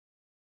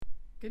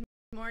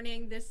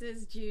Morning, this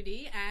is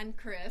Judy and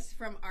Chris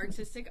from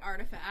Artistic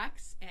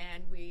Artifacts,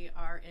 and we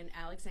are in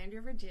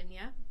Alexandria,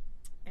 Virginia,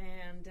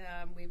 and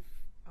we've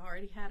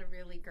already had a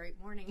really great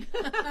morning.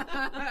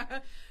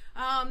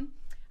 I'm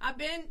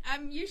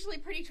usually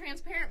pretty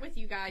transparent with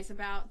you guys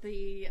about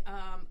the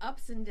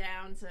ups and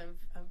downs of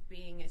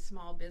being a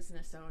small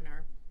business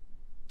owner,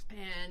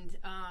 and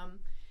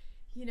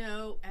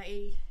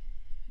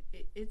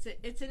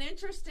it's an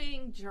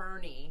interesting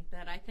journey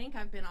that I think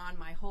I've been on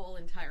my whole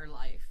entire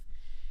life.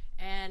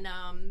 And,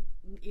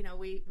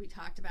 we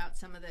talked about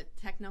some of the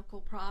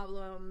technical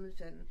problems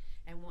and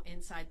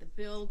inside the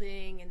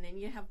building, and then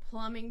you have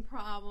plumbing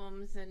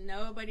problems and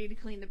nobody to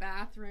clean the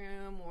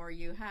bathroom, or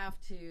you have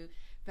to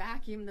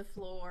vacuum the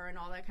floor and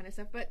all that kind of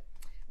stuff. But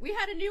we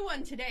had a new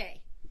one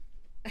today.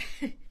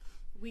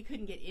 We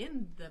couldn't get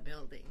in the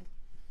building.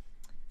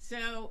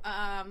 So,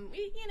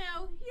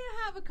 you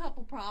have a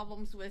couple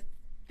problems with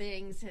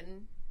things,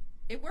 and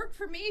it worked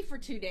for me for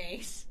 2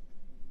 days.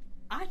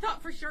 I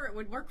thought for sure it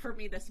would work for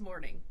me this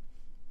morning,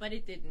 but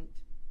it didn't.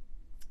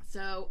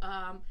 So,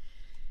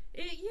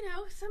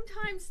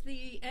 sometimes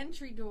the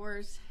entry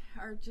doors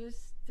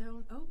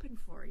don't open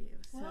for you.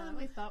 So well,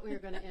 we thought we were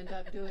going to end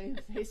up doing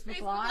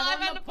Facebook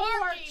Live on the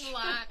parking porch.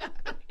 lot.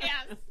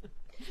 Yes.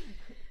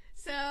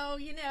 So,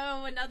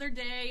 another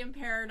day in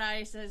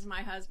paradise, as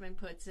my husband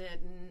puts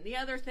it. And the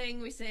other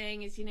thing we're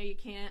saying is, you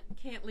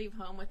can't leave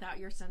home without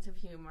your sense of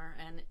humor.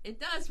 And it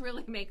does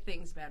really make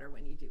things better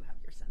when you do have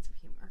your sense of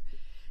humor.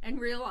 And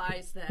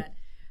realize that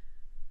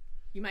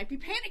you might be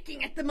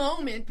panicking at the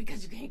moment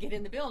because you can't get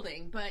in the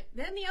building. But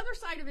then the other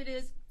side of it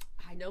is,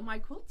 I know my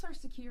quilts are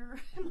secure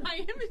and my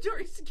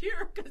inventory is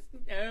secure because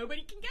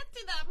nobody can get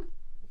to them.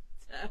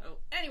 So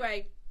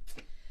anyway,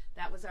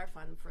 that was our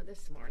fun for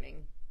this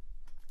morning.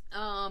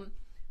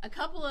 A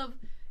couple of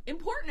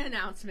important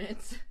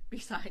announcements,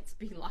 besides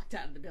being locked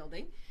out of the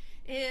building,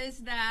 is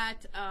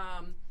that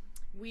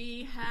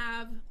we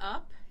have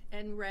up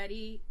and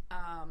ready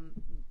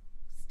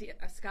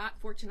Scott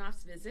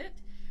Fortunoff's visit.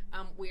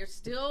 We're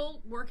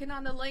still working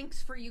on the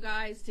links for you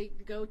guys to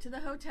go to the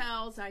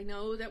hotels. I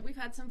know that we've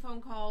had some phone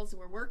calls.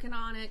 We're working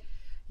on it.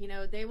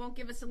 They won't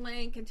give us a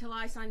link until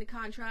I sign the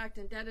contract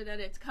and da-da-da.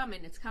 It's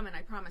coming,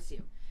 I promise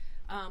you.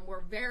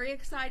 We're very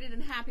excited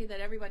and happy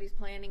that everybody's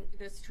planning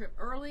this trip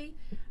early.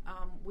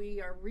 We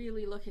are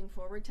really looking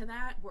forward to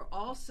that. We're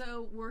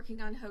also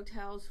working on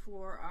hotels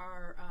for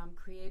our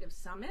Creative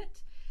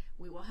Summit.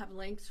 We will have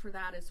links for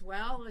that as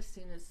well as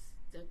soon as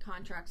the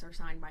contracts are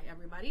signed by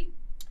everybody.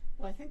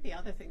 Well, I think the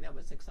other thing that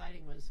was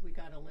exciting was we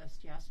got a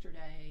list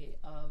yesterday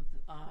of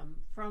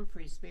from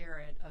Free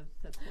Spirit of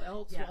the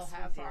quilts. Yes, we'll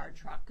have our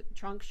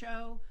trunk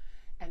show,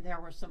 and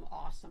there were some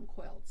awesome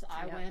quilts.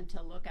 I went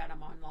to look at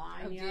them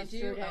online yesterday.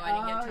 Did you? I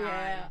didn't get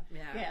time.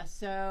 Yeah.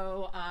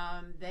 So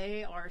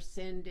they are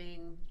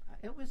sending.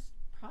 It was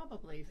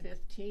probably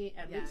 15,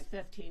 at least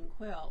 15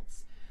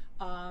 quilts.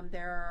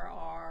 There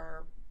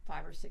are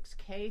 5 or 6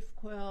 cave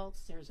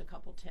quilts. There's a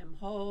couple Tim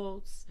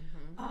Holtz.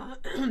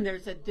 Mm-hmm.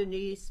 There's a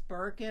Denise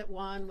Burkett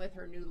one with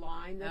her new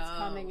line that's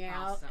coming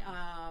out.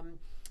 Awesome.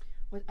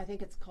 I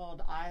think it's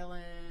called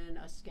Island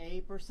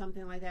Escape or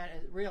something like that.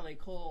 It's really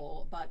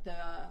cool. But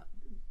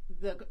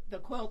the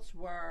quilts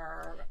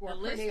were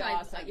pretty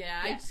awesome.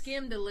 I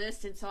skimmed the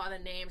list and saw the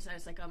names, and I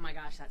was like, oh my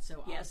gosh, that's so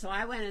awesome. Yeah, so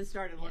I went and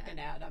started looking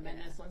at them, and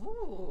it's like,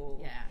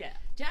 ooh. Yeah.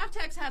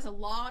 Jaftex has a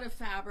lot of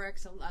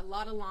fabrics, a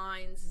lot of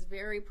lines. It's a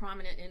very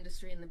prominent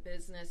industry in the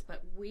business,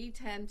 but we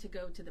tend to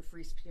go to the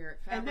Free Spirit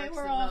fabrics. And they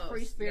were all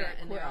Free Spirit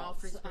quilts. And they're all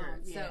Free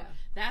Spirit. So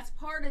that's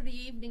part of the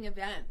evening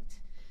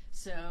event.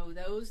 So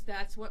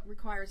that's what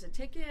requires a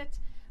ticket.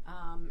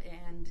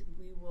 And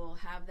we will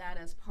have that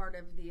as part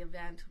of the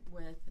event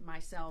with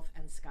myself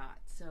and Scott.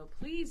 So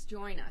please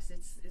join us.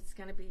 It's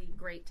going to be a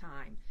great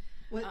time.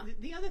 Well,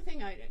 the other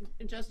thing,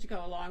 just to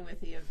go along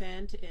with the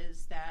event,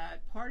 is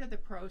that part of the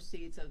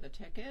proceeds of the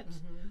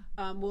tickets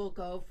will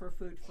go for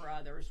Food for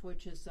Others,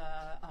 which is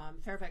a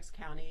Fairfax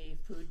County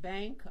food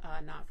bank,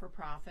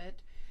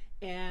 not-for-profit.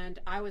 And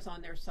I was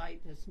on their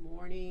site this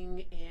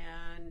morning,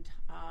 and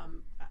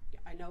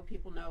I know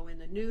people know in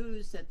the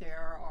news that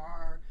there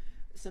are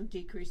some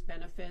decreased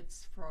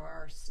benefits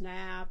for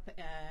SNAP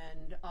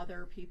and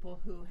other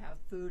people who have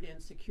food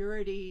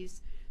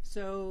insecurities.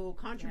 So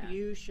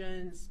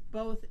contributions,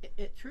 both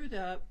through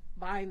the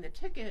buying the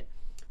ticket,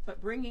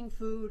 but bringing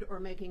food or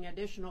making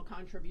additional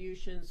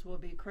contributions will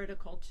be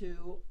critical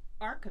to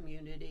our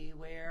community,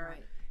 where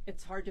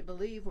it's hard to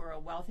believe we're a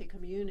wealthy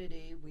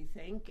community, we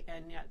think,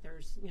 and yet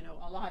there's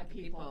a lot of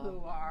people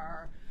who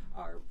are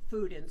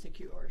food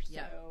insecure.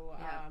 So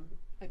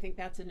I think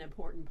that's an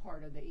important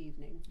part of the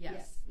evening.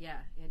 Yes. Yeah,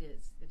 it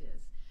is. It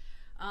is.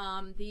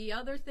 The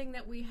other thing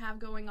that we have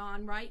going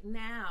on right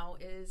now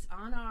is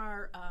on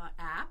our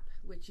app,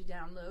 which you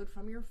download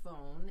from your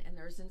phone, and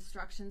there's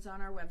instructions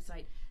on our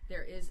website.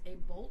 There is a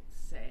bolt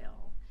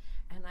sale,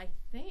 and I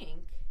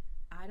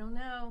don't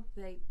know,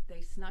 they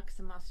snuck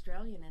some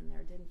Australian in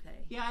there, didn't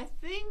they? Yeah, I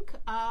think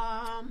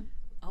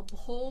a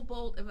whole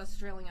bolt of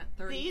Australian at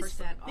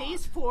 30% off.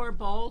 These 4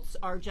 bolts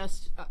are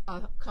just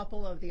a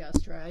couple of the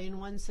Australian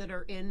ones that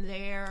are in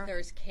there.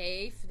 There's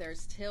Cafe,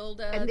 there's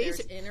Tilda, and there's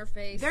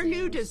Interface. They're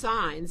new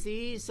designs.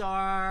 These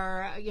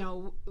are,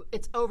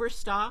 it's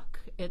overstock.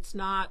 It's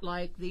not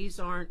like these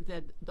aren't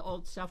the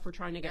old stuff we're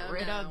trying to get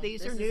rid of.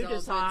 These are new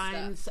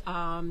designs.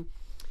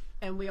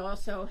 And we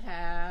also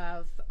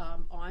have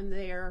on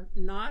there,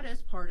 not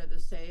as part of the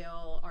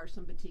sale, are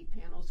some batik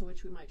panels,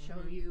 which we might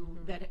show you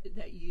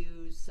that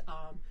use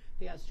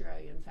the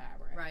Australian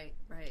fabric. Right.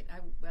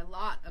 A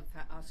lot of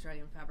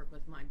Australian fabric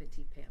with my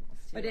batik panels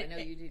too. But I know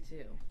you do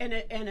too.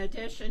 In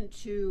addition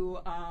to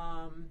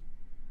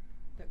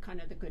the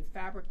kind of the good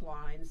fabric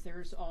lines,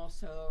 there's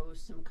also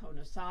some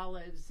Kona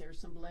solids, there's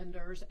some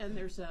blenders, and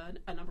there's a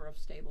number of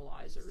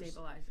stabilizers.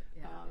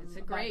 Yeah. It's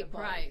a great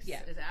price.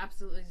 Yeah. It's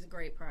absolutely a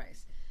great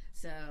price.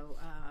 So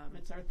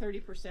it's our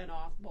 30%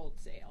 off bolt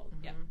sale.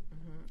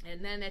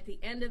 And then at the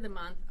end of the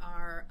month,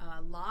 our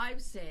live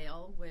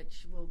sale,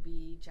 which will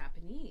be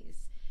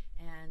Japanese,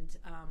 and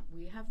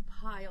we have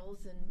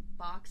piles and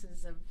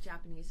boxes of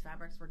Japanese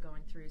fabrics we're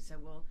going through. So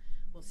we'll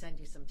send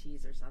you some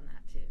teasers on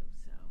that too.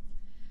 So,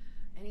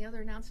 any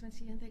other announcements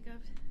you can think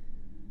of?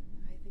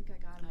 I think I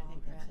got them all. I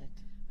think that's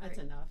it. That's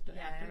enough.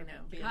 I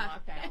know. Being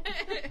locked out.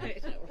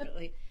 No,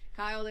 really.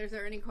 Kyle, is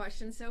there any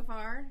questions so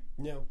far?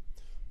 No.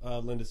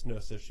 Linda Snow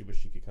says she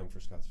wished she could come for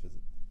Scott's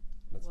visit.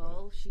 That's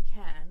well, she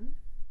can.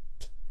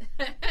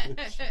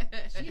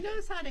 She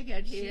knows how to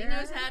get here. She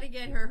knows how to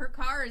get her. Her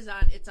car is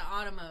on. It's an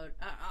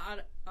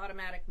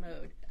automatic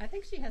mode. I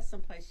think she has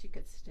some place she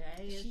could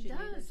stay. She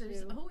does.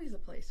 There's always a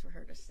place for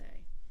her to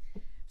stay.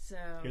 So.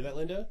 Hear that,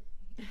 Linda?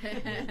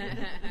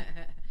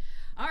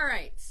 All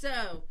right.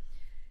 So.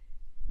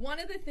 One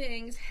of the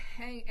things,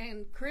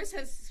 and Chris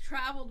has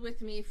traveled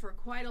with me for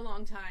quite a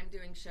long time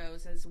doing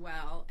shows as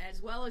well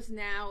as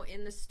now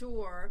in the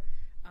store.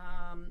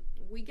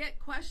 We get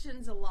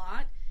questions a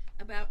lot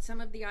about some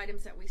of the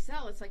items that we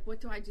sell. It's like,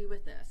 what do I do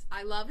with this?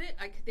 I love it.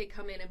 They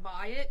come in and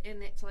buy it,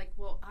 and it's like,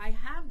 well, I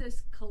have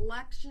this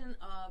collection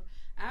of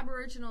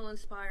Aboriginal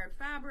inspired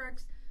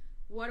fabrics.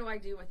 What do I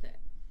do with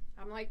it?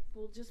 I'm like,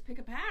 well, just pick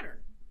a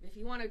pattern. If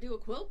you want to do a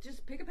quilt,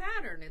 just pick a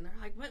pattern. And they're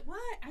like, what?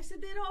 I said,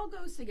 it all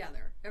goes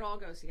together. It all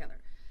goes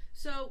together.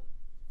 So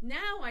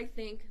now I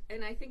think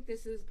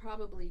this is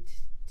probably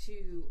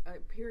to a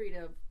period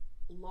of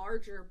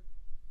larger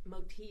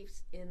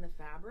motifs in the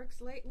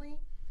fabrics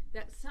lately,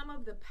 that some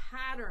of the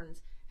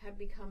patterns have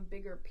become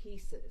bigger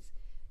pieces.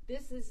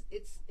 This is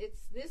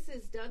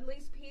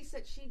Dudley's piece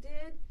that she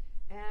did.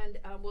 And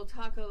we'll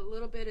talk a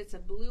little bit. It's a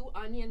blue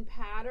onion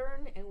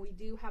pattern, and we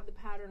do have the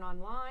pattern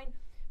online.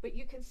 But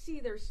you can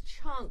see there's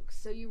chunks,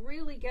 so you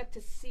really get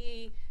to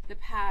see the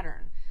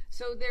pattern.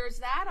 So there's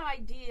that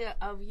idea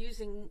of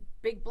using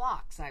big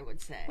blocks, I would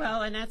say.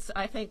 Well, and that's,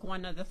 I think,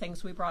 one of the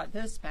things we brought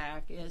this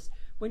back is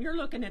when you're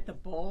looking at the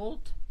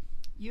bolt,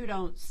 you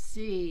don't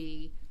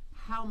see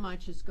how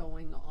much is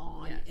going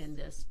on in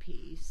this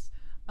piece.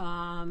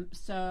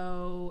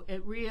 So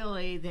it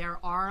really, there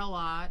are a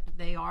lot.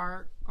 They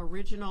are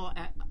original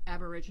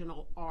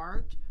Aboriginal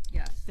art.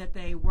 Yes. That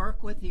they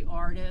work with the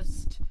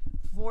artist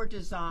for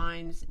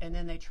designs, and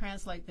then they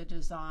translate the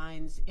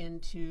designs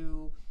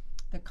into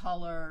the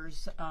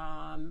colors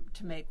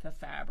to make the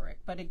fabric.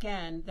 But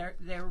again,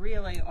 there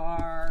really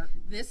are.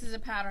 This is a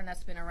pattern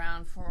that's been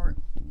around for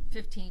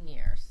 15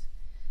 years.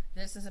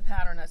 This is a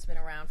pattern that's been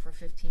around for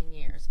 15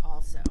 years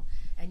also.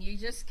 And you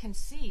just can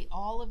see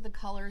all of the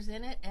colors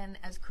in it. And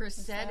as Chris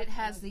said, it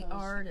has the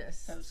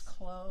artist. Those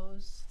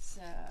clothes.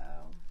 So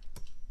I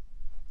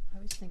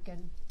was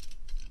thinking.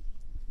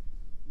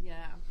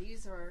 Yeah,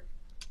 these are.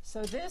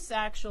 So this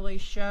actually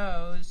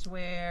shows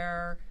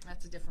where...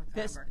 That's a different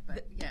fabric,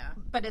 but yeah.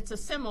 But it's a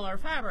similar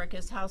fabric,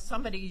 is how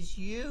somebody's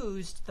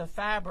used the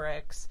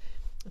fabrics.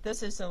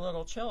 This is a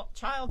little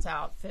child's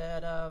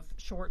outfit of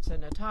shorts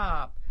and a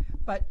top,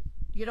 but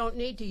you don't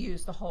need to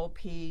use the whole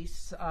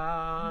piece.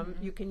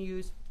 You can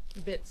use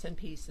bits and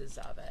pieces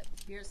of it.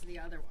 Here's the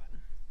other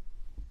one.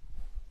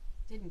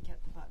 Didn't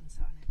get the buttons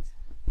on it.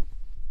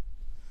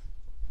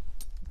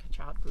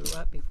 Child grew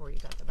up before you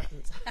got the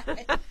buttons.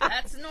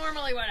 That's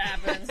normally what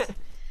happens.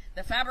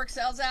 The fabric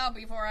sells out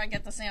before I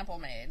get the sample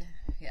made.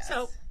 Yes.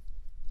 So,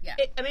 yeah.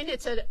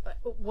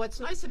 What's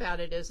nice about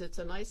it is it's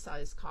a nice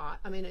size cotton.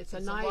 I mean, it's a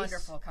nice,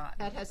 wonderful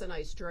cotton. It has a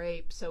nice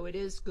drape, so it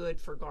is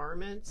good for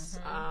garments.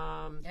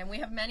 And we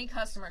have many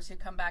customers who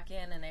come back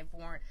in and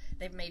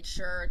they've made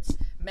shirts,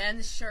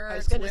 men's shirts, I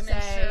was going to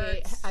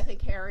say, shirts. I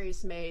think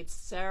Harry's made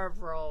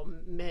several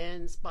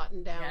men's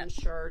button-down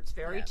shirts,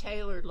 very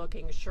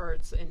tailored-looking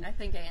shirts, and I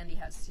think Andy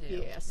has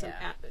too. Yeah, some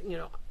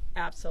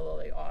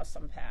absolutely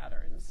awesome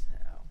patterns.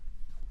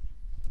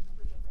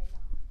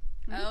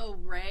 Oh,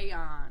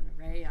 rayon.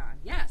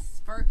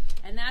 Yes,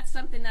 and that's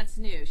something that's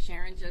new.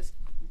 Sharon just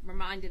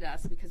reminded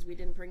us because we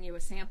didn't bring you a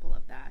sample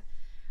of that.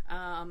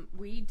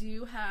 We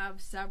do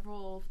have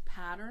several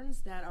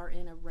patterns that are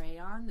in a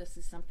rayon. This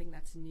is something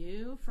that's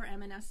new for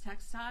M&S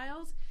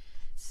Textiles.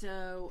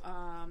 So,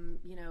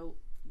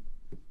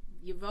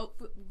 you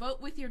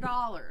vote with your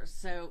dollars.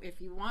 So if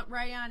you want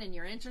rayon and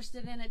you're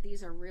interested in it,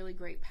 these are really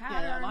great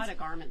patterns. Yeah, a lot of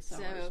garment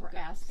sewers were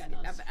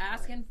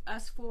asking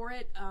us for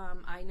it.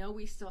 I know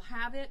we still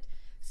have it,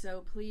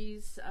 so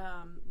please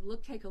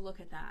take a look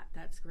at that.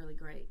 That's really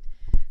great.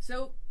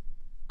 So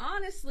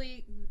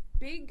honestly,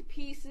 big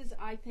pieces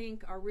I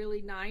think are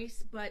really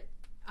nice, but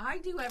I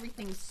do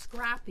everything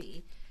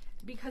scrappy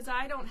because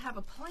I don't have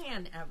a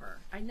plan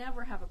ever. I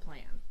never have a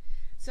plan.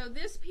 So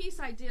this piece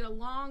I did a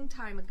long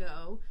time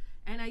ago,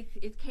 and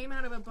it came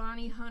out of a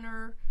Bonnie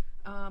Hunter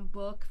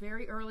book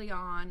very early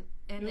on.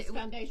 And it was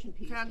foundation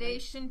piece.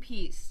 Foundation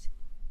piece.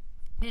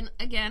 And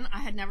again, I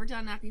had never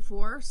done that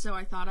before, so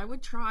I thought I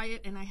would try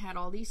it, and I had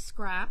all these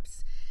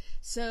scraps.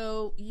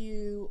 So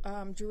you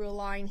drew a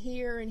line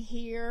here and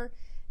here,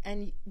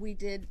 and we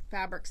did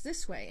fabrics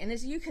this way. And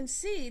as you can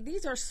see,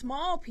 these are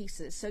small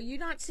pieces, so you're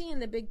not seeing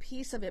the big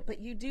piece of it, but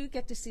you do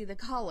get to see the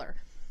color.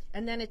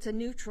 And then it's a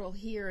neutral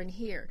here and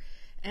here.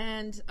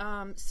 And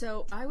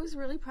so I was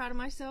really proud of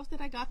myself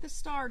that I got the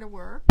star to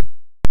work.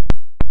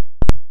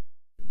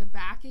 The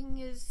backing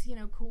is,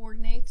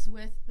 coordinates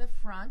with the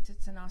front.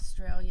 It's an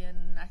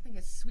Australian, I think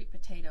it's sweet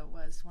potato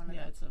was one of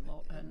Yeah, it's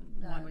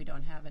one we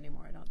don't have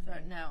anymore, I don't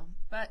think. No,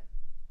 but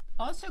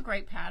also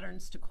great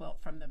patterns to quilt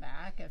from the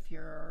back. If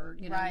you're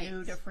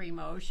new to free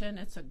motion,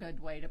 it's a good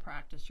way to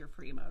practice your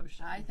free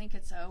motion. I think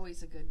it's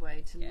always a good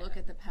way to look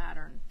at the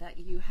pattern that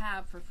you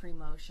have for free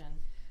motion.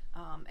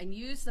 And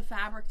use the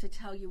fabric to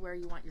tell you where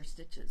you want your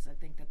stitches. I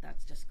think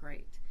that's just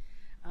great.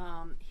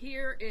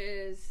 Here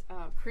is,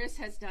 Chris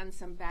has done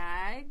some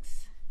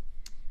bags.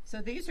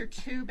 So these are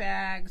 2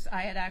 bags.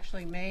 I had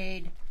actually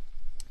made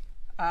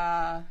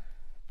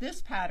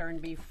this pattern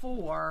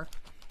before.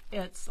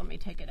 Let me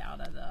take it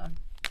out of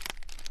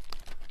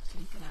so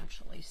you can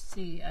actually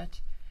see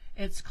it.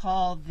 It's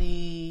called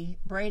the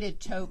Braided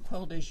Toe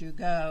Quilt As You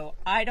Go.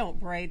 I don't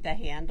braid the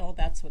handle.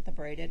 That's what the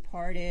braided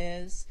part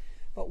is.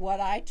 But what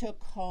I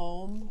took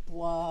home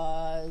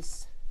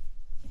was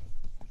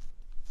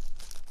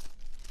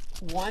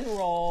 1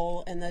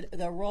 roll, and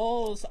the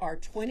rolls are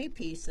 20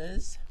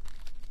 pieces.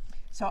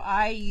 So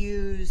I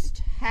used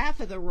half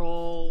of the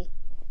roll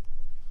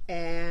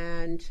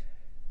and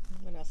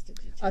what else did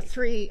you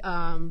take?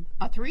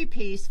 a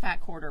 3-piece fat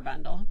quarter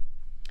bundle.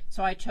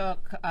 So I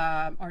took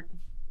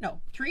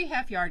 3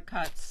 half-yard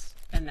cuts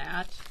in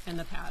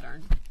the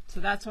pattern.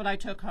 So that's what I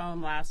took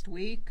home last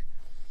week.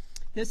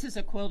 This is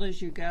a quilt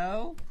as you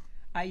go.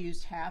 I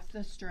used half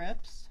the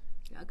strips.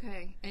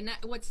 Okay, and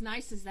what's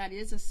nice is that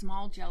is a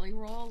small jelly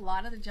roll. A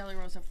lot of the jelly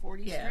rolls are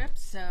 40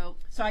 strips, so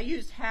I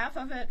used half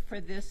of it for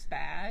this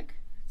bag.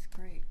 That's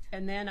great.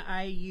 And then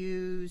I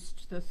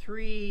used the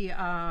 3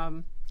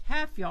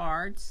 half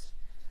yards.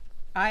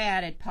 I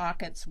added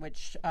pockets,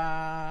 which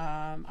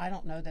I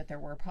don't know that there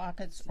were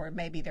pockets, or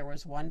maybe there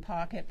was 1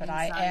 pocket, but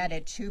inside. I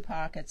added 2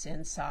 pockets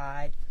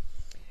inside.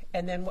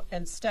 And then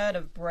instead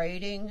of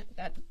braiding,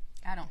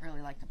 I don't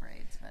really like the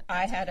braids, but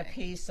I had a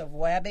piece of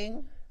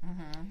webbing,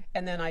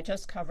 and then I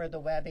just covered the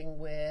webbing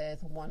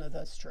with one of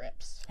the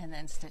strips. And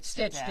then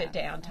stitched it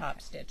down, top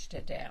stitched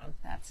it down.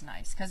 That's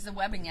nice, because the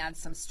webbing adds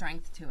some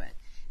strength to it.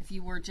 If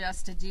you were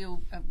just to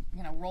do,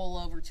 roll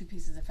over 2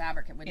 pieces of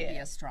fabric, it wouldn't be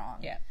as strong.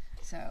 Yeah.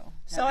 So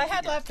I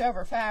had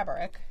leftover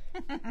fabric,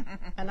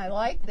 and I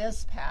like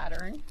this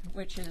pattern,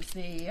 which is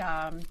the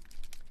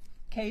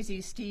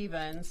KZ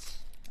Stevens.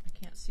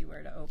 I can't see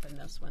where to open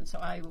this one, so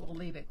I will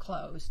leave it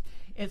closed.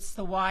 It's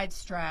the wide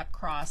strap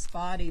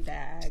crossbody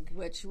bag,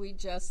 which we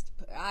just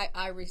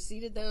I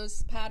reseated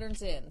those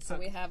patterns in, so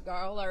we have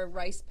all our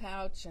rice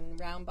pouch and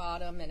round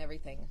bottom and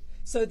everything.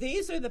 So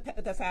these are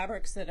the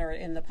fabrics that are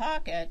in the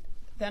pocket.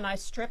 Then I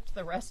stripped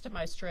the rest of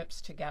my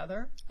strips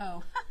together.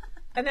 Oh.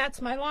 And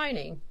that's my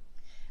lining.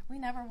 We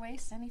never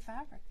waste any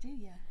fabric, do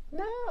you?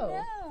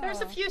 No.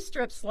 There's a few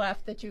strips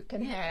left that you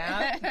can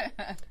have.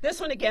 This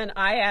one, again,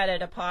 I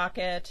added a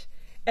pocket.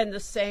 And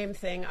the same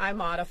thing, I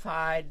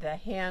modified the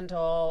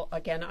handle.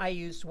 Again, I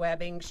used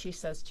webbing. She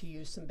says to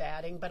use some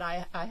batting, but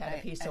I had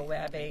a piece of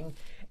webbing,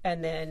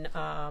 and then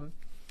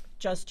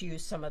just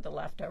used some of the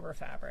leftover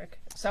fabric.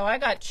 So I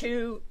got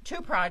two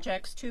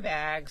projects, 2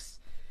 bags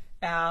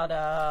out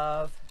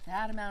of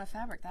that amount of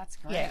fabric. That's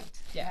great.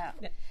 Yeah.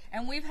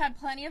 And we've had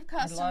plenty of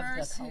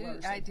customers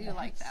I do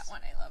like that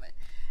one. I love it.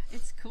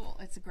 It's cool.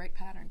 It's a great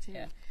pattern too.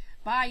 Yeah.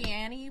 By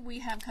Annie, we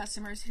have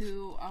customers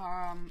who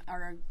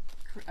are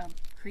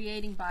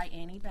creating By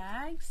Annie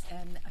bags,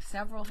 and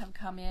several have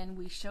come in.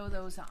 We show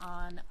those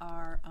on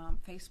our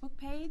Facebook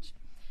page.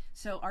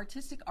 So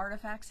Artistic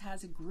Artifacts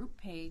has a group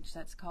page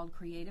that's called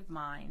Creative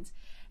Minds,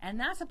 and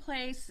that's a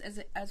place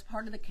as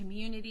part of the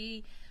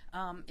community.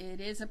 It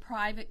is a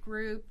private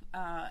group.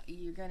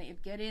 You're going to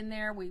get in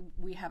there.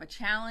 We have a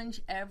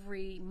challenge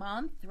every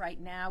month. Right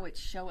now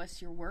it's Show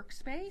Us Your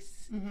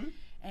Workspace.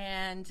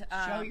 And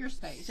show your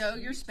space. Show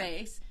your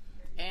space.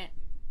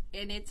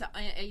 And it's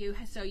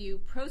you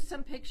post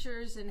some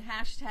pictures and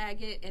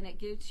hashtag it, and it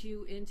gets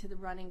you into the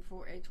running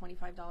for a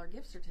 $25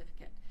 gift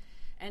certificate.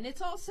 And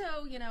it's also,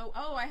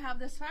 oh, I have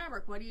this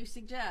fabric. What do you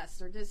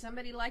suggest? Or does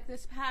somebody like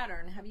this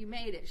pattern? Have you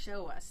made it?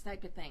 Show us,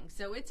 type of thing.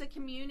 So it's a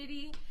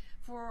community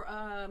for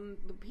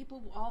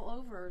people all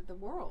over the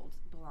world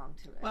belong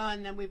to it. Well,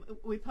 and then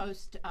we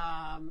post,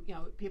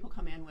 people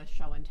come in with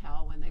show and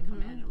tell when they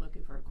come in and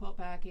looking for a quilt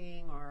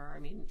backing, or, I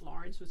mean,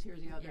 Lawrence was here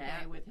the other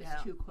day with his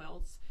 2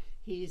 quilts.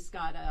 He's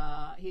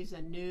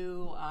a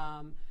new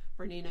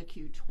Bernina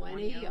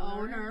Q20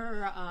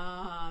 owner,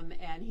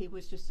 and he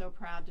was just so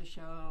proud to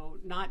show,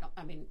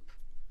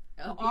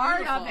 the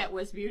art of it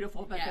was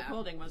beautiful, but the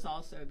quilting was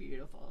also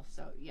beautiful,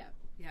 so yeah.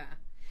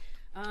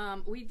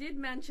 We did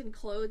mention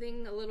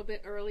clothing a little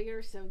bit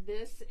earlier, so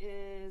this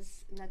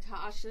is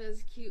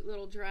Natasha's cute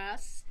little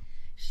dress.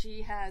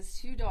 She has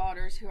 2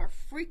 daughters who are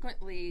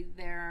frequently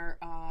her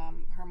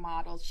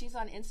models. She's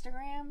on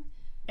Instagram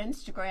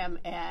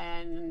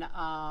and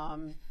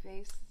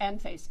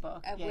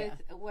Facebook.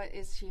 What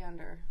is she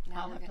under?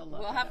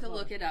 We'll have to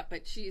look it up,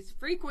 but she's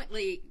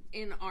frequently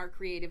in our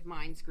Creative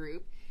Minds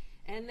group.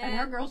 And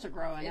her girls are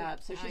growing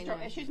up, so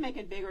she's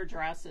making bigger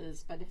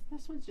dresses. But if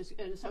this one's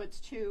so it's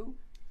two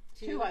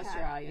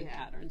Australian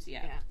patterns,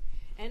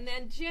 And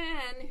then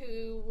Jen,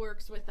 who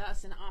works with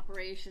us in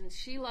operations,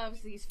 she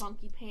loves these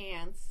funky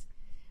pants,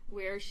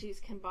 where she's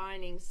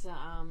combining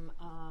some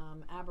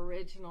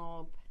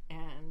Aboriginal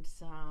and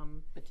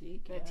some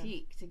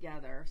batik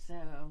together.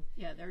 So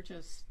they're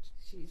just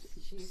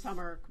she's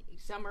summer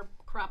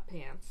crop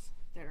pants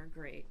that are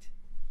great.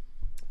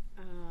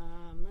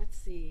 Let's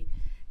see.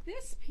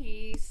 This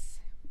piece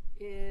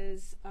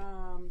is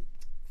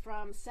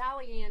from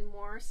Sally Ann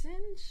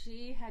Morrison.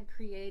 She had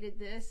created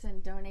this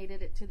and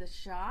donated it to the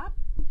shop.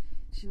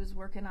 She was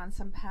working on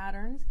some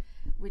patterns,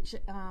 which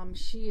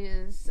she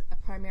is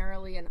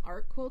primarily an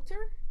art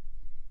quilter.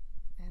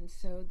 And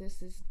so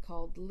this is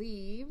called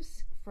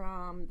Leaves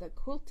from the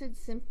Quilted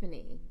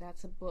Symphony.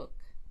 That's a book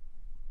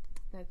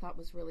that I thought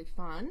was really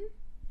fun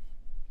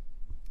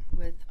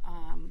with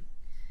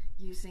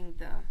using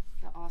the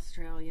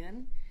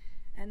Australian.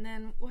 And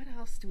then what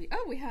else do we...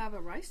 Oh, we have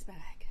a rice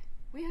bag.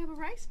 We have a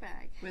rice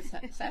bag. With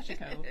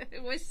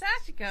Sashiko. With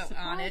Sashiko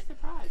on it.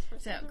 Surprise.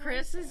 So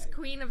Chris is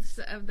queen of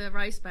the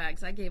rice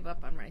bags. I gave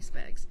up on rice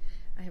bags.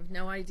 I have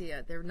no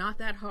idea. They're not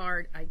that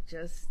hard. I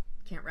just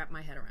can't wrap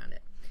my head around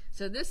it.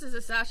 So this is a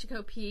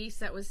Sashiko piece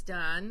that was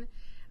done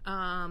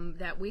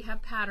that we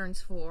have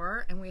patterns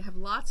for. And we have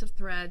lots of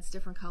threads,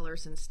 different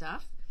colors and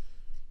stuff.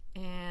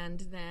 And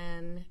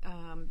then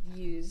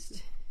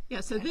used... Yeah,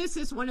 so this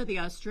is one of the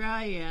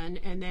Australian,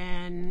 and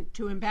then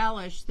to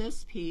embellish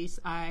this piece,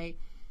 I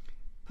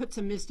put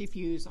some Misty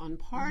Fuse on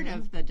part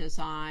of the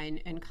design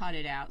and cut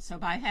it out. So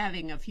by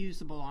having a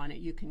fusible on it,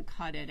 you can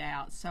cut it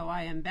out. So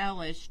I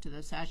embellished the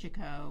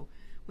Sashiko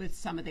with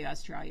some of the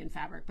Australian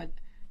fabric, but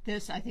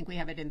this, I think we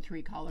have it in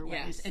 3 colorways.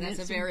 Yes, and it's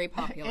a very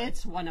popular.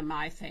 It's one of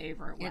my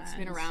favorite ones. It's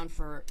been around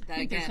for,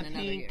 there's a another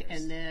pink years.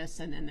 and this,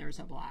 and then there's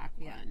a black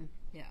one.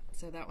 Yeah,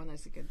 so that one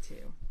is good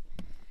too.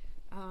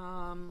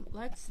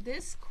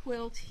 This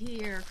quilt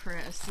here,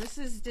 Chris. This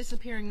is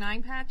Disappearing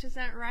 9 Patch, is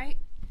that right?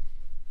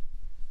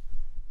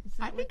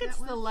 I think it's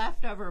the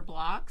leftover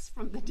blocks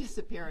from the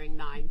Disappearing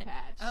 9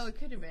 Patch. Oh, it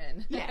could have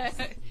been. Yes.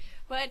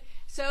 But,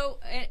 so,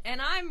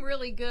 and I'm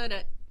really good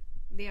at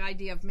the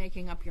idea of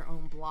making up your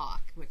own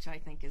block, which I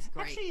think is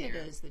great. Actually, it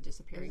is the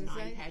Disappearing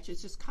 9 Patch.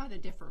 It's just cut a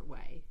different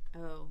way.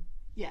 Oh.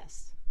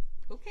 Yes.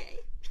 Okay.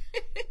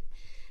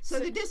 So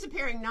the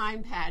Disappearing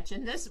 9 Patch,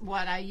 and this,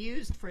 what I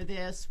used for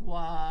this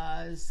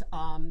was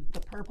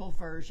the purple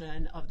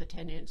version of the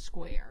 10-inch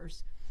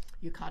squares.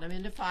 You cut them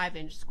into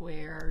 5-inch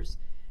squares.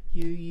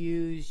 You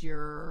use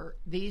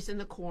these in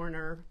the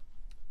corner.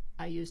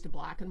 I used a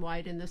black and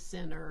white in the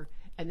center,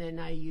 and then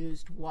I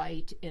used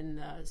white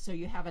so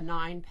you have a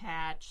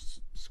 9-patch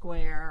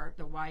square.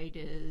 The white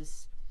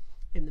is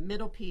in the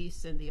middle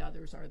piece, and the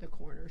others are the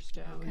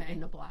cornerstone in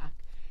the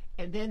black.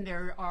 And then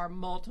there are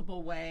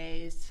multiple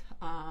ways.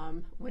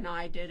 When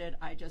I did it,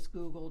 I just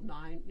Googled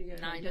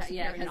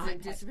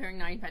Disappearing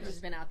 9 Patch has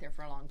been out there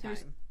for a long time.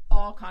 There's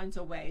all kinds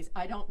of ways.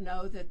 I don't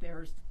know that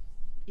there's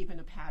even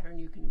a pattern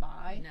you can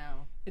buy.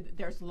 No.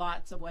 There's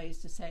lots of ways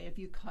to say, if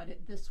you cut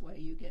it this way,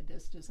 you get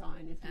this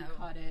design. If you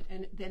cut it,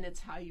 and then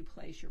it's how you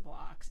place your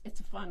blocks. It's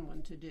a fun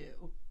one to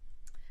do.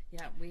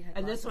 Yeah, we had.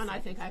 And this one, I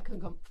think I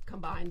can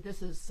combine.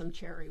 This is some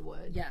cherry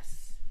wood.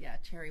 Yes,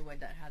 cherry wood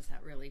that has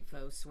that really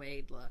faux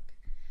suede look.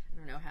 I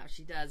don't know how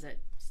she does it.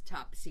 It's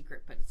top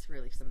secret, but it's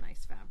really some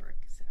nice fabric.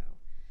 So,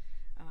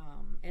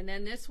 and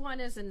then this one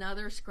is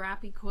another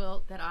scrappy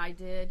quilt that I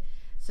did.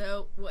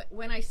 So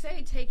when I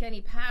say take any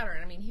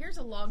pattern, I mean, here's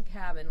a log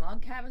cabin.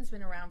 Log cabin's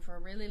been around for a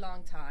really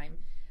long time.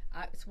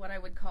 It's what I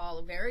would call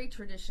a very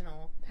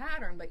traditional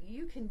pattern, but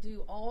you can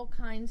do all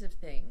kinds of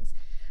things.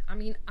 I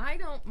mean,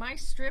 my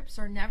strips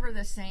are never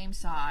the same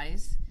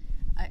size.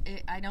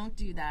 I don't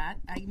do that.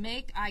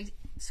 I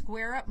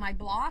square up my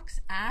blocks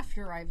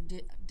after I've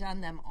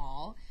done them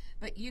all,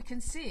 but you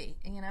can see,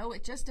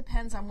 it just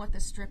depends on what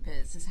the strip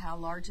is how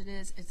large it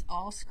is. It's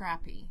all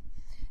scrappy,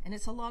 and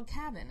it's a log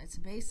cabin. It's a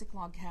basic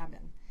log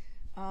cabin.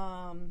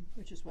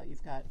 Which is what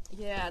you've got.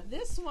 Yeah,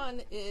 this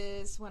one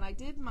is when I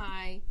did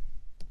my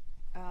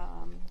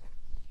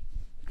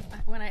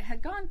when I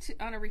had gone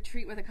on a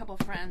retreat with a couple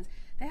friends,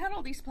 they had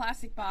all these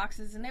plastic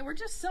boxes, and they were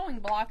just sewing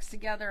blocks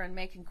together and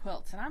making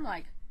quilts. And I'm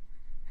like,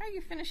 how are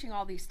you finishing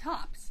all these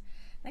tops?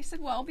 They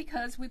said, well,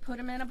 because we put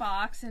them in a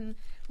box and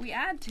we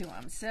add to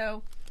them.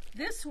 So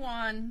this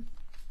one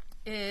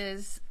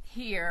is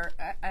here,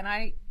 and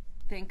I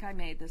think I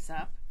made this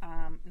up.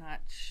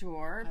 Not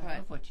sure, I but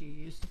love what you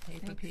used to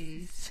paper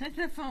piece.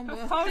 the phone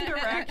book. Phone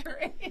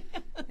directory.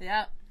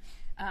 Yep.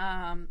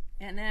 And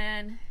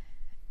then,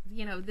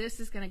 you know, this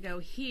is going to go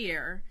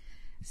here.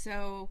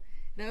 So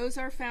those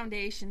are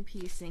foundation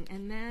piecing.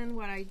 And then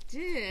what I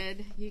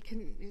did,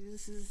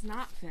 this is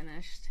not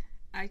finished.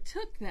 I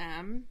took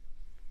them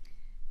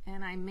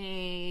and I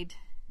made.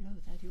 No,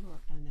 that you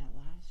worked on that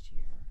last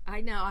year.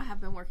 I know, I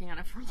have been working on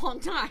it for a long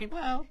time.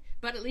 Well,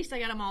 but at least I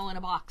got them all in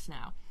a box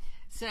now.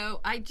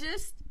 So I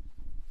just,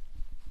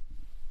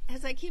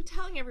 as I keep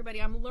telling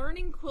everybody, I'm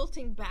learning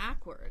quilting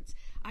backwards.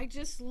 I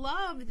just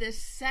love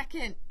this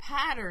second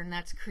pattern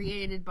that's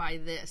created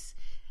by this.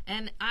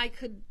 And I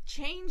could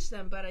change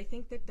them, but I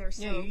think that they're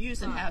so you're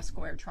using fun. half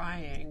square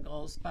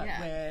triangles, but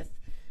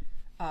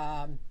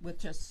with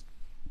just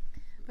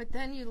But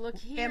then you look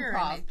here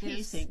improv and it gives,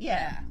 piecing.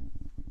 Yeah.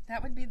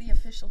 That would be the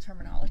official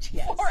terminology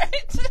Yes. for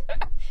it,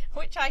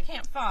 which I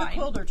can't The find.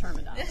 quilter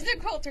terminology. This is the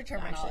quilter Actually,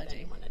 terminology. then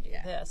you want to do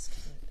this.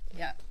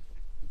 Yeah.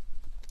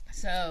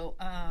 So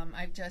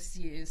I've just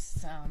used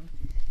some,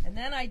 and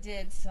then I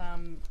did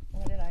some.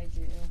 What did I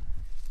do?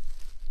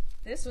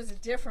 This was a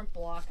different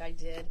block I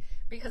did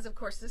because, of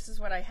course, this is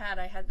what I had.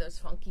 I had those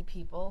funky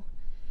people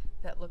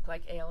that look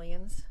like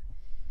aliens,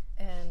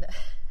 and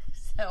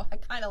so I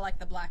kind of like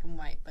the black and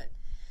white. But,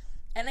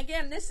 and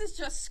again, this is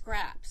just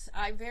scraps.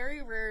 I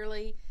very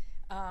rarely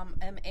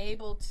am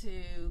able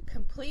to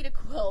complete a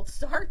quilt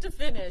start to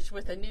finish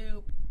with a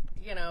new,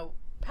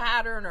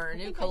 pattern or a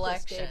new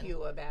collection. I just gave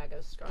you a bag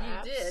of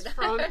scraps. You did.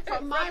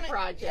 From my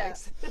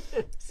projects.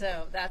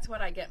 So that's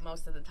what I get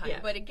most of the time. Yeah.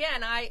 But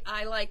again,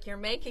 I like you're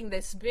making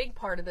this big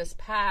part of this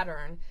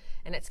pattern,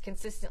 and it's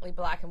consistently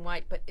black and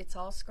white, but it's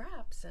all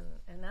scraps,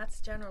 and that's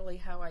generally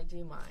how I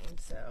do mine.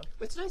 So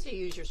It's nice to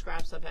use your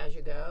scraps up as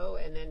you go,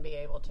 and then be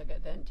able to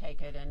then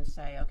take it and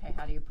say, okay,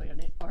 how do you put it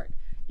in? Or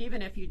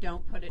even if you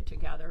don't put it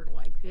together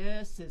like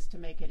this, is to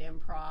make it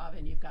improv,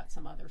 and you've got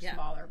some other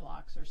smaller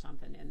blocks or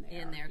something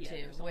in there. too,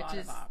 there's a which lot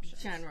is of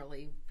options.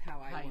 generally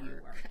how I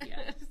you work,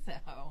 yeah.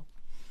 So,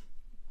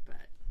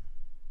 but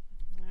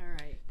all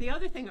right. The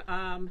other thing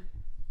I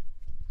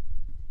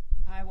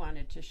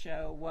wanted to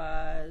show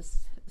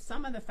was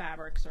some of the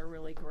fabrics are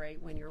really great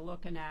when you're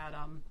looking at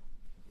them.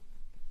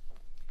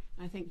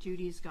 I think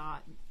Judy's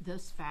got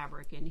this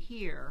fabric in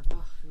here.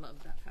 Oh, I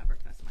love that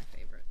fabric. That's my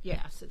favorite.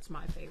 Yes, it's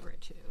my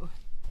favorite too.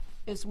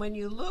 Is when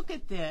you look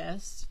at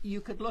this,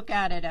 you could look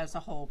at it as a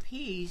whole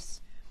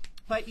piece,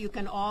 but you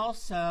can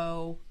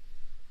also,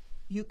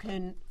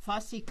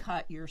 fussy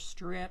cut your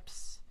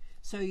strips,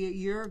 so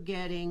you're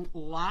getting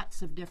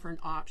lots of different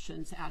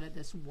options out of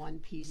this one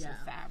piece of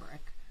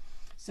fabric.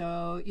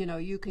 So,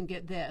 you can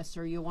get this,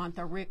 or you want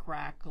the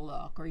rickrack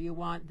look, or you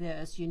want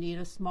this, you need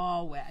a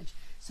small wedge.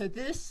 So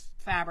this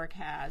fabric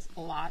has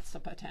lots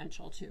of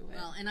potential to it.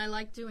 Well, and I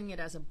like doing it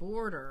as a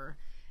border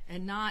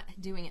and not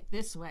doing it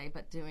this way,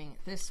 but doing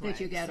it this way.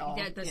 That you get so all,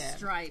 you get the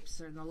stripes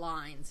or the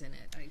lines in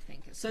it, I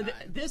think is So fun.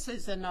 this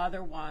is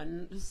another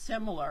one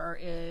similar,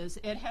 is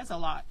it has a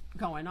lot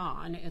going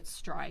on. It's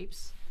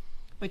stripes,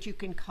 but you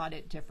can cut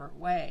it different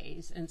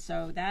ways. And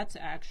so that's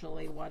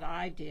actually what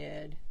I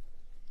did,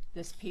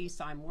 this piece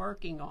I'm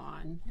working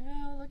on.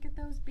 Oh, look at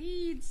those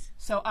beads.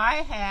 So I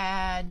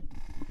had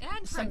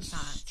And some French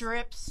knots.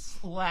 strips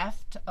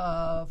left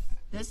of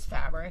this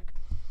fabric.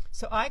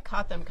 So I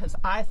cut them because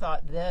I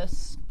thought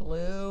this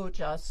blue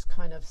just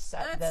kind of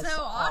set That's this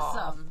so off.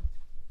 awesome.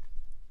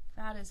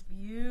 That is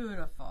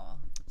beautiful.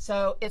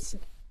 So it's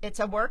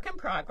a work in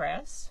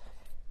progress.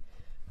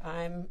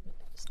 I'm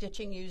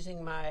stitching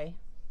using my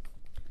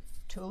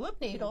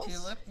tulip needles,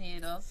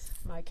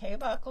 my K.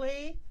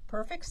 Buckley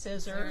perfect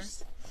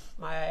scissors,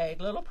 my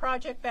little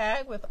project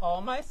bag with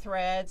all my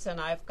threads, and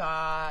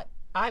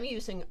I'm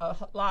using a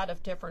lot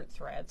of different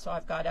threads. So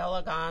I've got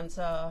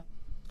eleganza,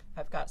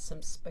 I've got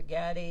some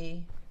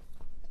spaghetti.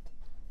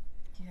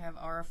 Do you have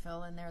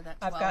Aurifil in there? That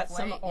 12 I've got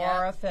some weight?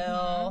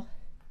 Aurifil,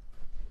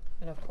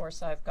 and of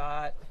course I've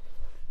got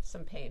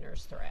some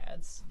painter's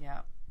threads.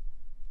 Yeah.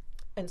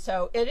 And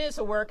so it is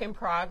a work in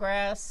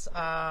progress.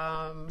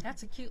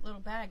 That's a cute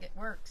little bag. It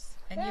works.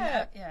 And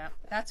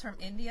that's from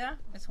India.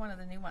 It's one of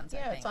the new ones, I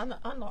think. It's online.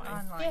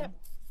 Online.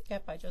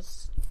 Yep, I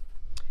just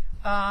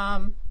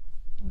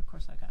of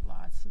course I got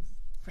lots of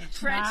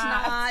French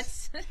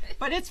knots.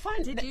 But it's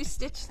fun. Did you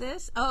stitch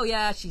this? Oh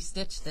yeah, she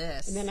stitched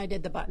this. And then I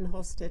did the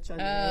buttonhole stitch on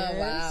this. Oh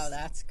wow,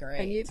 that's great.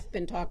 And you've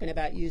been talking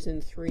about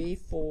using 3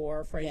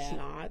 for French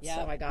knots. Yep.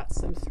 So I got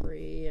some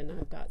 3, and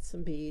I've got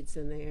some beads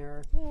in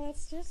there. Oh,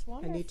 that's just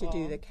wonderful. I need to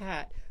do the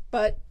cat.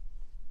 But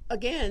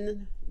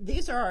again,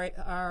 these are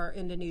our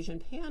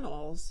Indonesian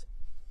panels.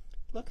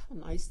 Look how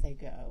nice they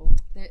go.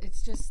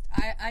 It's just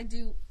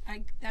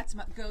that's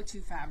my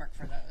go-to fabric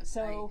for those.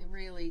 So I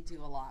really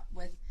do a lot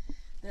with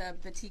the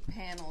batik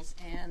panels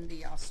and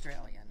the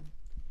Australian.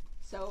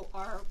 So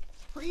our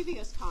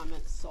previous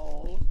comments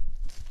sold.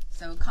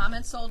 So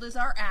Comments Sold is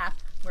our app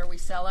where we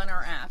sell on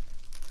our app.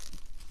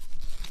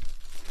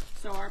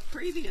 So our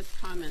previous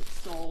comments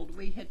sold,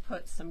 we had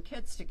put some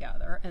kits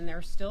together, and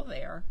they're still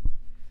there.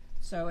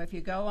 So if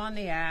you go on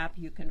the app,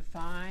 you can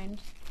find.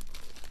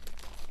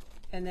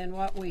 And then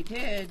what we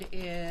did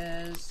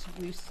is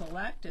we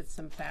selected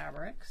some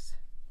fabrics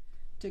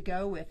to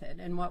go with it.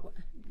 And what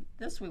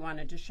this we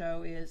wanted to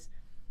show is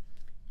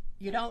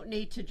you don't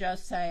need to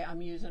just say,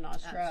 I'm using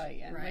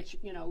Australian, right. which,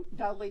 you know,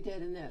 Dudley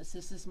did in this.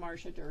 This is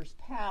Marcia Durr's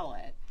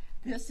palette.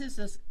 This is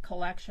a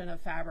collection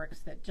of fabrics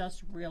that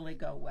just really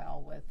go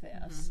well with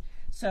this.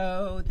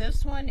 So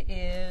this one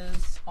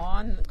is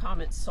on the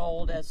Comments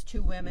Sold as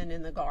Two Women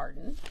in the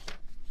Garden.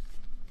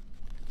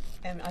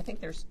 And I think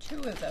there's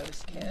 2 of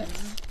those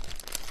kits.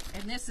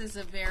 And this is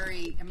a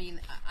very, I mean,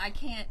 I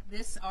can't,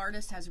 this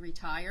artist has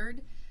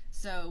retired.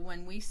 So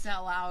when we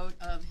sell out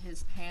of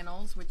his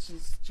panels, which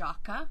is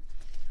Jaka,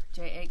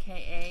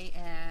 Jaka,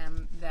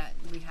 that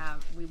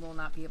we will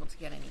not be able to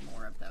get any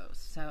more of those.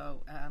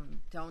 So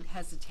don't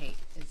hesitate,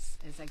 is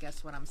I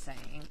guess what I'm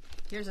saying.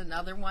 Here's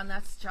another one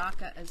that's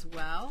Jaka as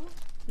well.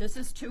 This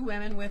is Two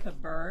Women with a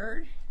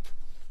Bird.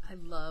 I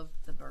love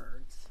the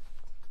birds.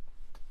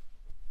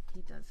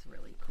 He does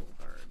really cool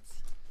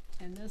birds.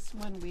 And this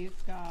one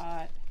we've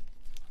got,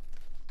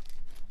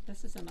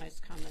 this is a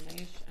nice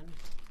combination.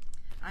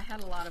 I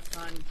had a lot of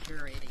fun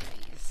curating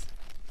these.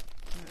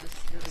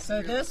 So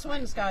really this fun.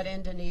 one's got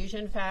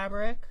Indonesian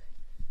fabric,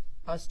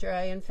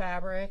 Australian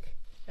fabric,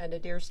 and a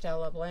Deer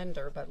Stella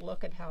blender, but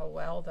look at how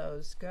well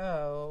those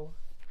go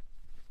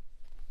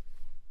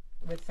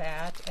with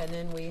that. And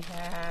then we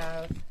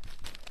have,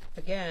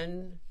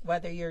 again,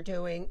 whether you're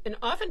doing, and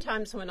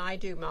oftentimes when I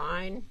do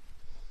mine,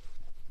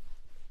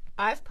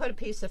 I've put a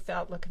piece of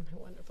felt, look at my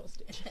wonderful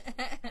stitch.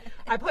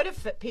 I put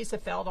a piece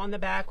of felt on the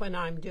back when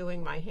I'm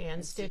doing my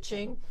hand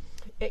stitching.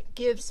 It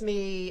gives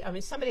me, I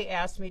mean, somebody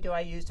asked me, do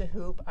I use a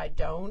hoop? I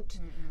don't.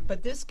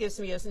 But this gives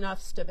me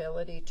enough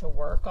stability to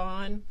work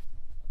on.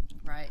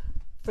 Right.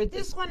 For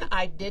this one,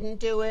 I didn't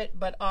do it,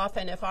 but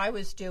often if I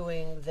was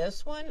doing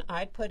this one,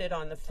 I'd put it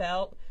on the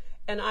felt,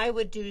 and I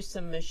would do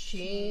some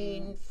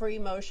machine free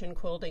motion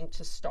quilting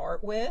to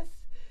start with,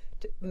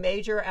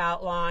 major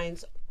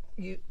outlines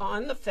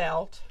on the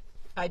felt.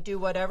 I do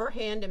whatever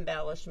hand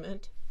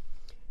embellishment.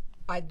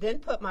 I'd then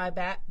put my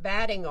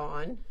batting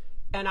on,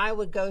 and I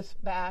would go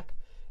back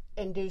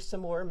and do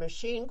some more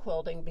machine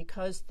quilting,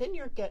 because then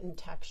you're getting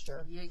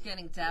texture. You're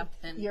getting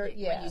depth, and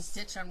when you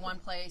stitch on one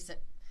place,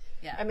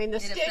 I mean, the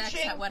it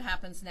stitching affects what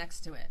happens next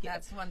to it.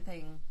 That's one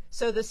thing.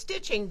 So the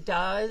stitching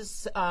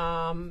does,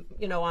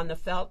 you know, on the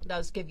felt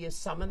does give you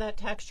some of that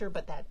texture,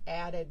 but that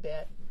added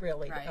bit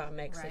really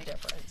makes a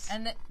difference.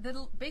 And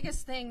the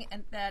biggest thing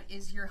that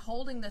is you're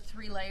holding the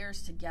 3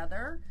 layers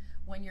together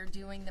when you're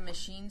doing the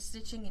machine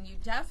stitching, and you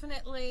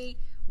definitely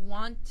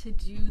want to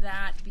do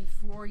that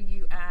before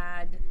you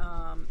add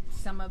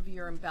some of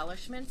your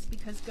embellishments,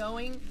 because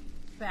going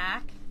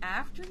back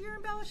after your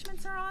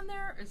embellishments are on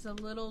there is a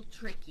little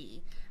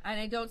tricky, and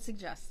I don't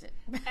suggest it.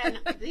 And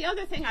the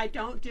other thing I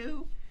don't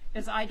do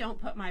is I don't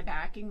put my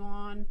backing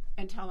on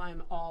until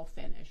I'm all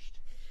finished.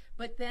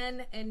 But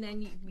then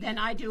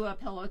I do a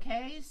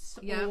pillowcase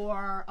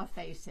or a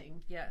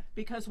facing. Yeah.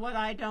 Because what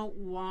I don't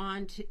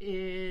want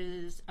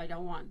is, I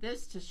don't want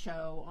this to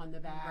show on the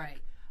back.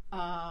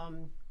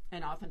 Right.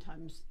 And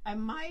oftentimes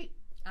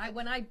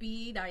when I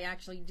bead, I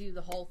actually do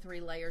the whole 3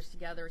 layers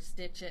together,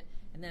 stitch it,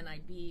 and then I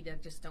bead.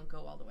 I just don't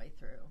go all the way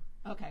through.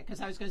 Okay, because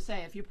I was going to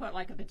say, if you put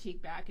like a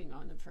batik backing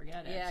on, then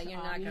forget it. Yeah,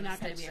 you're not going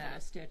to be able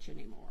to stitch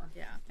anymore.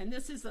 Yeah. And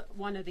this is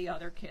one of the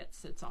other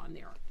kits that's on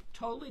there.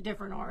 Totally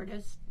different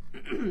artist.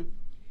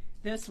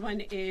 This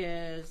one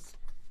is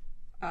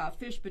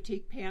Fish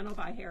Batik Panel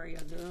by Harry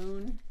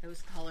Agoon.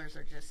 Those colors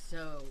are just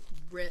so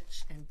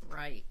rich and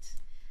bright.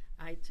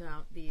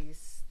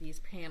 These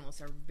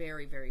panels are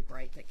very, very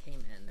bright that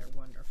came in. They're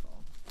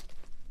wonderful.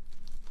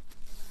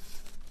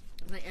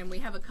 And we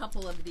have a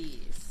couple of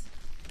these.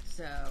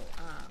 So,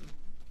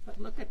 but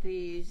look at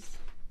these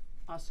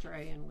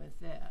Australian with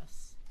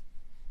this.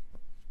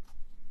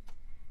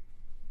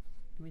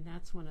 I mean,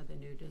 that's one of the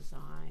new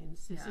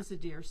designs. This is a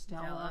Deer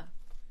Stella.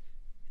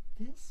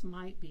 This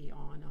might be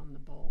on the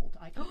bold.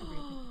 I can't read.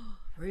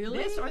 Really?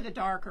 This or the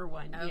darker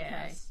one, Okay.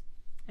 yes.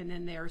 And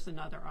then there's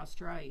another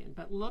Australian.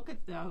 But look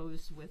at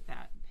those with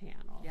that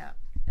panel. Yeah.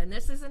 And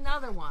this is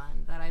another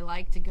one that I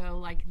like to go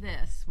like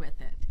this with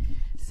it.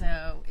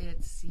 So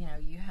it's, you know,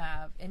 you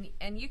have,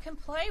 and you can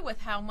play with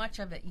how much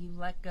of it you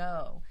let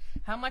go.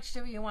 How much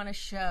do you want to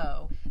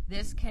show?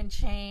 This can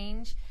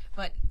change,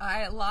 but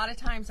a lot of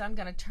times I'm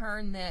going to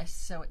turn this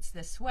so it's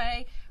this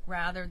way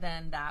rather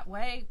than that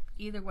way.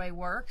 Either way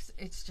works.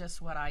 It's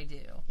just what I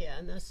do. Yeah,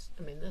 and this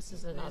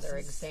is another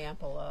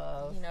example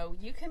of, you know,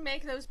 you can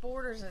make those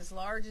borders as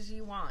large as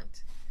you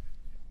want.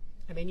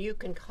 I mean, you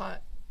can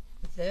cut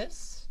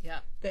this,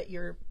 that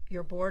your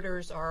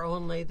borders are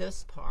only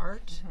this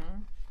part,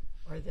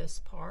 or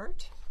this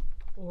part,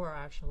 or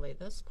actually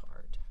this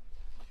part.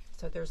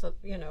 So there's a,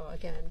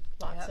 again,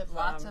 lots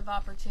of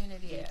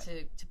opportunity yeah.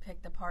 to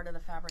pick the part of the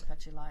fabric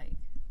that you like.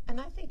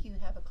 And I think you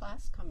have a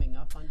class coming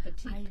up on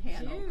petite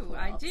panel quilts.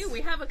 I do.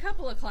 We have a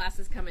couple of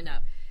classes coming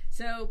up.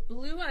 So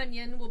Blue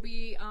Onion will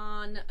be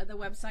on the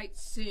website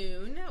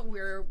soon.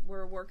 We're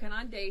working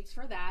on dates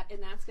for that,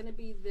 and that's going to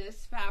be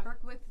this fabric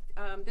with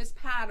this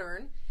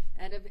pattern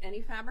out of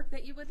any fabric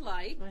that you would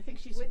like. I think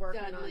she's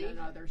working on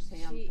another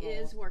sample. She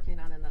is working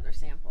on another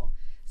sample.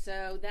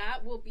 So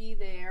that will be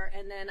there.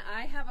 And then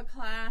I have a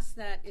class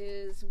that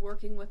is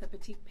working with a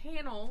petite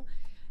panel,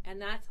 and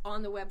that's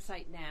on the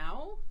website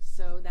now.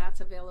 So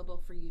that's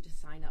available for you to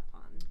sign up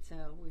on.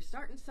 So we're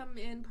starting some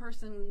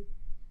in-person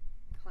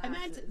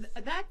classes.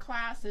 And that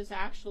class is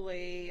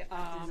actually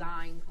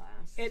design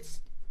class. It's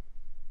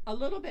a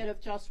little bit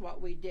of just what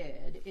we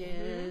did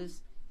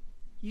is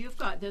you've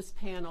got this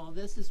panel.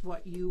 This is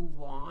what you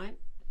want.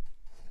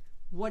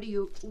 How do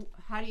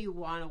you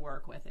want to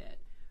work with it?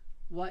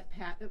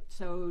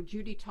 So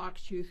Judy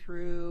talks you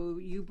through,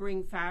 you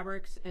bring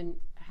fabrics, and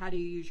how do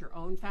you use your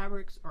own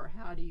fabrics, or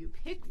how do you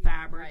pick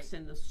fabrics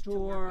in the store? To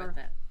work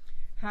with it.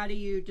 How do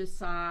you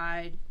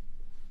decide?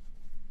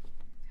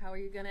 How are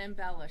you going to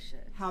embellish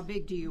it? How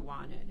big do you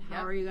want it?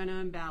 How are you going to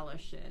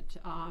embellish it?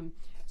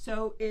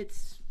 So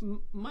it's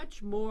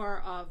much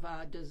more of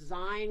a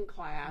design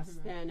class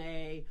than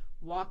a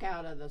walk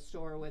out of the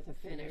store with a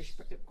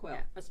finished quilt,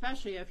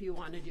 especially if you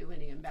want to do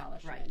any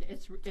embellishment.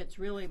 It's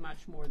really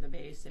much more the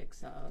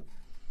basics of.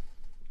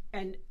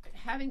 And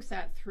having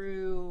sat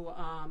through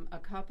a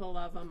couple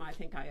of them, I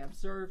think I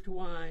observed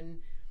one.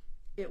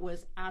 It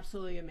was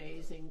absolutely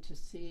amazing to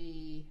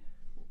see.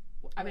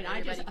 I mean,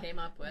 came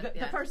up with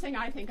the first thing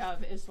I think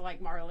of is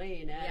like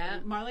Marlene,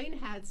 and Marlene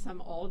had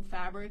some old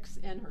fabrics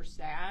in her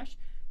stash.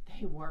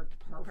 They worked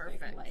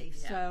perfectly.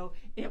 Yeah. So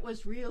it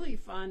was really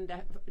fun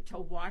to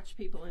watch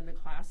people in the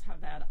class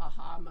have that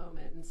aha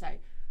moment and say,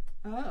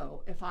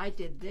 oh, if I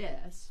did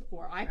this,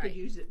 or I could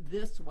use it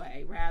this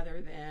way,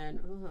 rather than,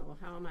 oh,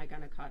 how am I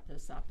going to cut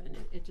this up? And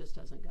it just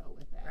doesn't go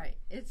with that. Right.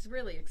 It's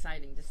really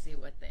exciting to see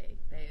what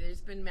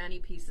there's been many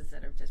pieces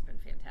that have just been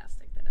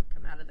fantastic that have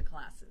come out of the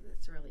classes.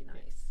 It's really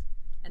nice.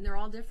 And they're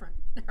all different.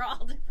 They're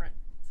all different.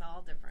 It's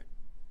all different.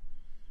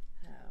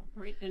 So.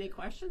 Right. Any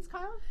questions,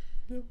 Kyle?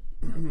 No.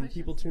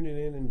 People tuning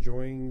in,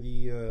 enjoying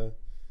the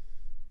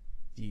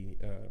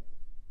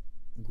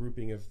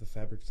grouping of the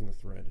fabrics and the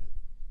thread.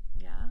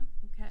 Yeah.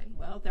 Okay.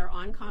 Well, they're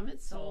on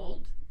Comments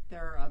Sold.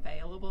 They're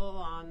available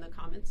on the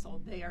Comments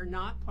Sold. They are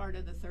not part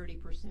of the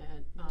 30%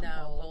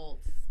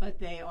 bolts, but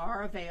they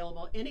are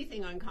available.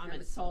 Anything on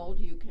Comments Sold,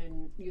 you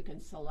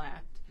can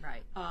select.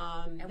 Right.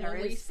 And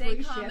when we say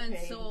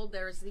Comments Sold,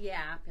 there's the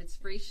app. It's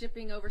free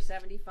shipping over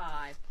 $75.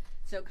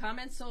 So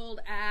Comments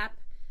Sold app,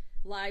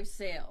 live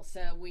sale.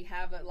 So we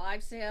have a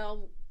live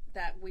sale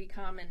that we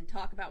come and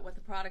talk about what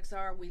the products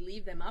are. We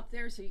leave them up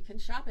there so you can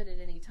shop it at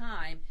any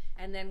time.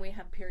 And then we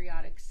have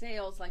periodic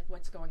sales like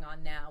what's going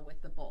on now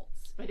with the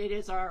bolts. But it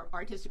is our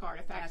Artistic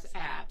Artifacts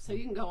app. So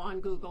you can go on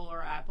Google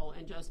or Apple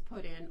and just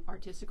put in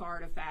Artistic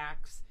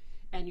Artifacts,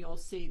 and you'll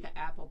see the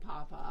app will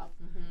pop up.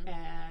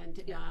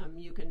 And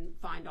you can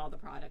find all the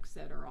products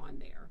that are on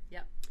there.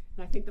 Yep.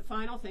 And I think the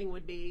final thing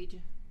would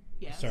be,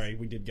 Sorry,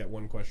 we did get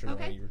one question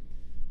Okay. while you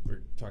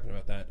were talking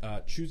about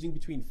that. Choosing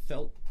between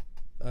felt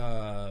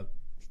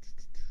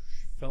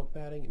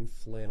batting and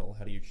flannel,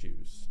 how do you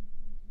choose?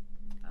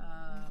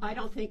 I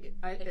don't think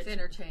it's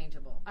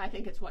interchangeable. I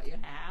think it's what you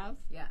have.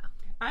 Yeah.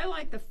 I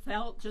like the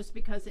felt just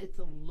because it's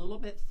a little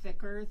bit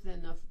thicker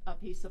than a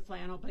piece of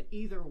flannel, but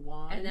either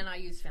one. And then I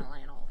use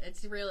flannel.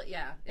 It's really,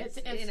 it's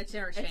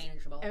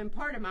interchangeable. And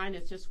part of mine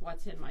is just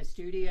what's in my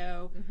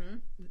studio.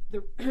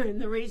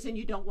 The reason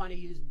you don't want to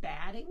use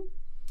batting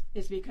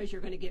is because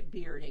you're going to get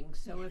bearding.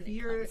 So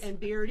and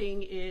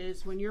bearding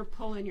is when you're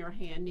pulling your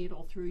hand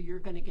needle through, you're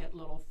going to get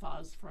little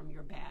fuzz from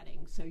your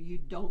batting. So you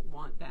don't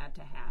want that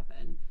to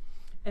happen.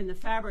 And the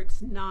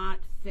fabric's not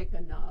thick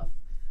enough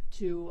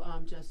to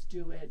just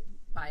do it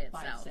by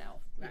itself.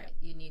 Right. Yeah.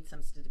 You need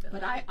some stability.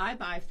 But I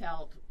buy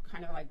felt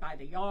kind of like by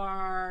the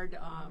yard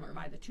or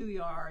by the 2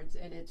 yards,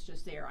 and it's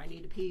just there. I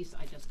need a piece,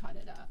 I just cut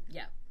it up.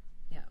 Yeah.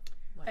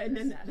 And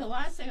then the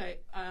last thing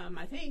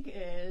I think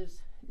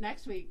is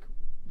next week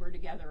we're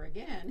together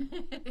again.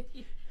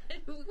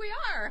 We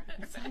are.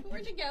 We're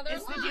together.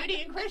 It's the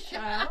Judy and Chris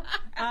show.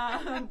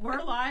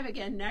 We're live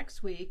again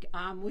next week.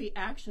 We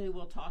actually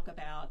will talk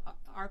about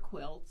our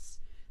quilts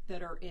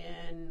that are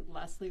in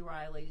Leslie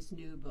Riley's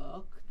new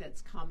book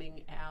that's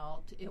coming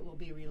out. It will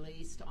be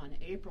released on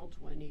April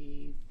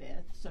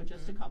 25th, so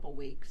just a couple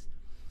weeks.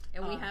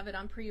 And we have it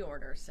on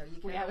pre-order, so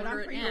you can We have it on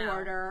order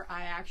pre-order.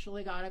 I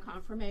actually got a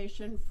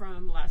confirmation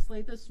from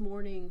Leslie this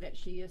morning that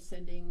she is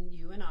sending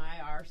you and I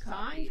our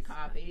signed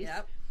copies.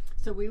 Yep.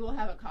 So we will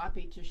have a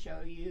copy to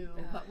show you,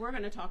 but we're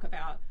going to talk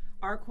about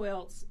our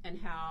quilts and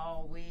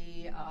how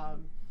we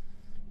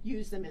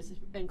use them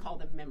and call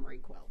them memory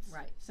quilts.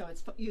 Right. So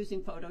it's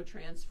using photo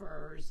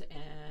transfers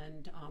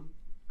and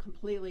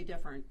completely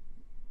different.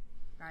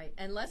 Right.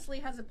 And Leslie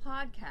has a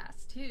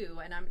podcast too,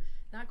 and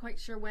not quite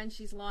sure when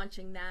she's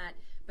launching that,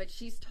 but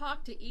she's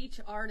talked to each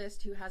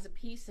artist who has a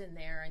piece in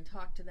there and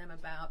talked to them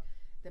about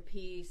the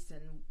piece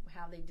and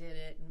how they did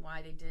it and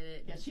why they did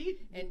it. Yeah,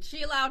 and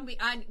she allowed me.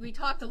 We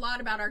talked a lot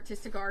about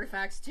artistic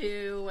artifacts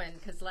too, and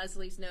because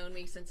Leslie's known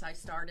me since I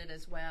started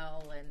as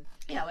well, and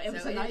yeah, it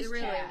was a nice really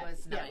chat.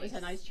 was nice. Yeah, it was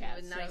a nice chat.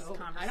 It was a nice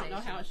conversation.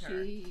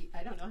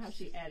 I don't know how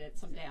she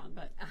edits them down,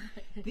 but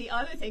the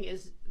other thing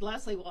is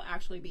Leslie will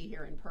actually be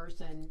here in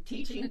person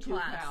teaching the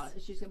class.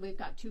 We've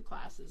got 2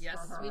 classes Yes,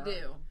 for her. we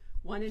do.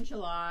 One in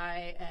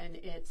July, and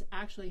it's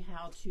actually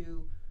how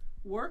to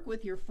work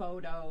with your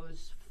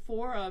photos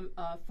for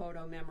a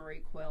photo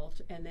memory quilt,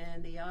 and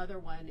then the other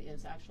one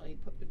is actually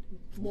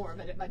more of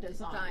a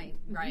design.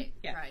 Right,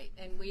 Yeah. right.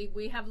 And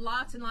we have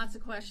lots and lots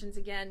of questions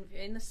again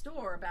in the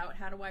store about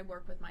how do I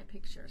work with my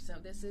picture. So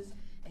this is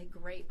a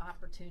great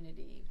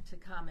opportunity to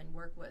come and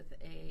work with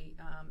a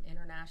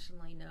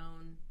internationally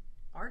known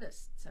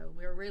artist. So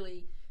we're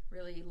really,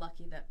 really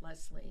lucky that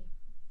Leslie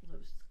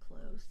lives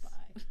close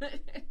by.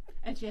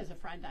 And she has a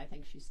friend I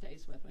think she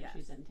stays with when Yes.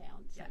 she's in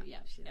town. So Yeah,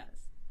 she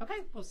does.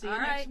 Okay, we'll see you All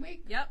next right.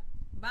 week. Yep.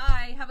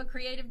 Bye. Have a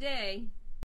creative day.